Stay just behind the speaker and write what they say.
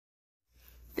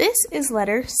This is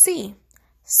letter C.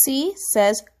 C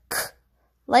says k,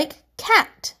 like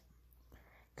cat.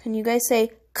 Can you guys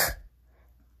say k?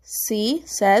 C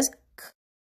says k.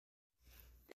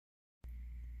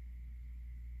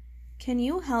 Can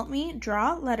you help me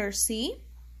draw letter C?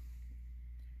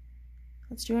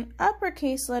 Let's do an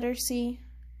uppercase letter C.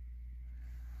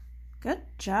 Good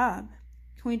job.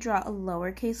 Can we draw a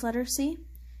lowercase letter C?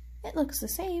 It looks the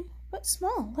same, but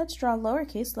small. Let's draw a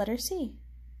lowercase letter C.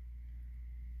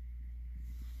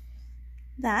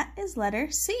 That is letter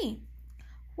C.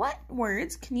 What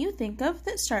words can you think of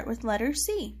that start with letter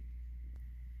C?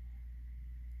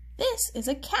 This is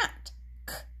a cat.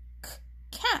 K, k,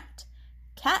 cat.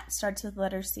 Cat starts with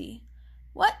letter C.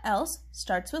 What else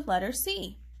starts with letter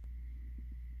C?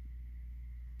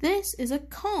 This is a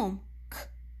comb. K,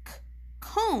 k,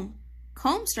 comb.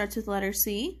 Comb starts with letter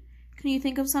C. Can you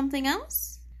think of something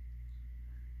else?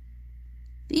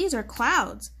 These are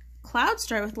clouds. Clouds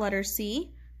start with letter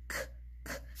C. K,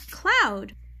 k,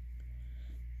 cloud.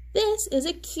 This is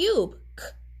a cube. K,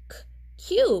 k,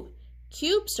 cube.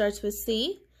 Cube starts with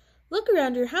C. Look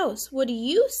around your house. What do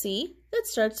you see that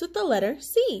starts with the letter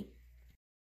C?